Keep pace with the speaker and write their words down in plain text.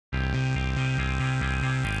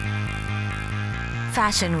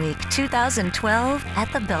Fashion Week 2012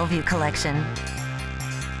 at the Bellevue Collection.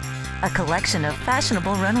 A collection of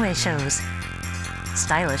fashionable runway shows,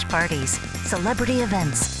 stylish parties, celebrity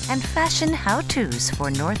events, and fashion how-tos for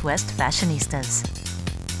Northwest fashionistas.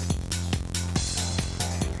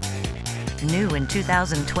 New in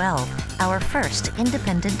 2012, our first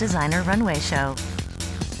independent designer runway show.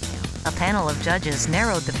 A panel of judges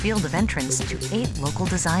narrowed the field of entrants to 8 local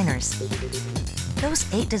designers.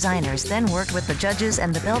 Those 8 designers then worked with the judges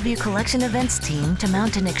and the Bellevue Collection events team to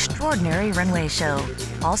mount an extraordinary runway show,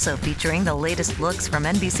 also featuring the latest looks from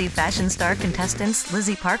NBC fashion star contestants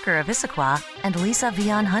Lizzie Parker of Issaquah and Lisa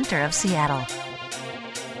Vion Hunter of Seattle.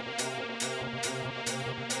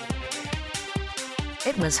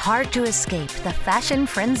 It was hard to escape the fashion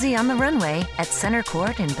frenzy on the runway at Center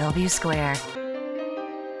Court in Bellevue Square.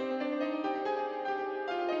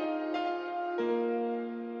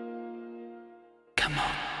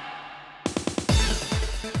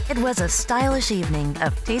 It was a stylish evening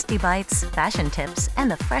of tasty bites, fashion tips,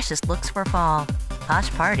 and the freshest looks for fall. Posh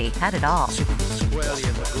Party had it all.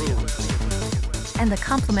 And the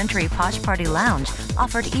complimentary Posh Party Lounge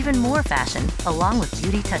offered even more fashion, along with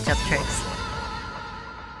beauty touch-up tricks.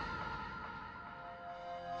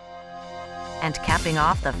 And capping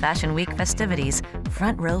off the Fashion Week festivities,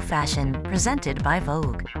 Front Row Fashion, presented by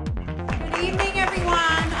Vogue. Good evening, everyone.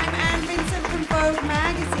 I'm Anne Vincent from Vogue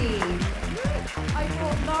magazine. I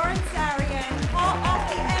brought Lawrence Arian hot off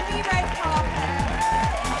the Emmy red carpet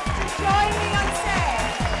to join me on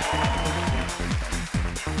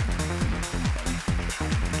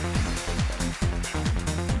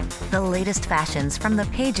stage. The latest fashions from the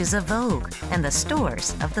pages of Vogue and the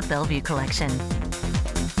stores of the Bellevue Collection.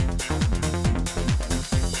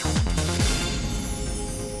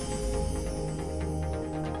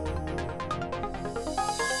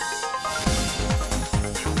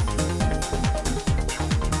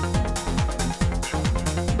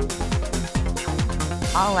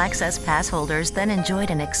 All Access Pass holders then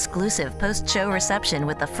enjoyed an exclusive post-show reception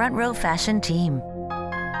with the Front Row Fashion team.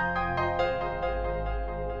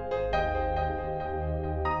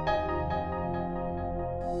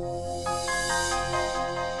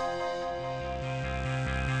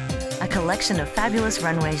 A collection of fabulous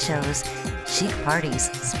runway shows, chic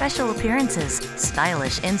parties, special appearances,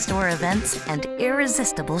 stylish in-store events, and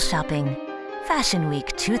irresistible shopping. Fashion Week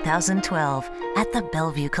 2012 at the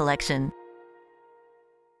Bellevue Collection.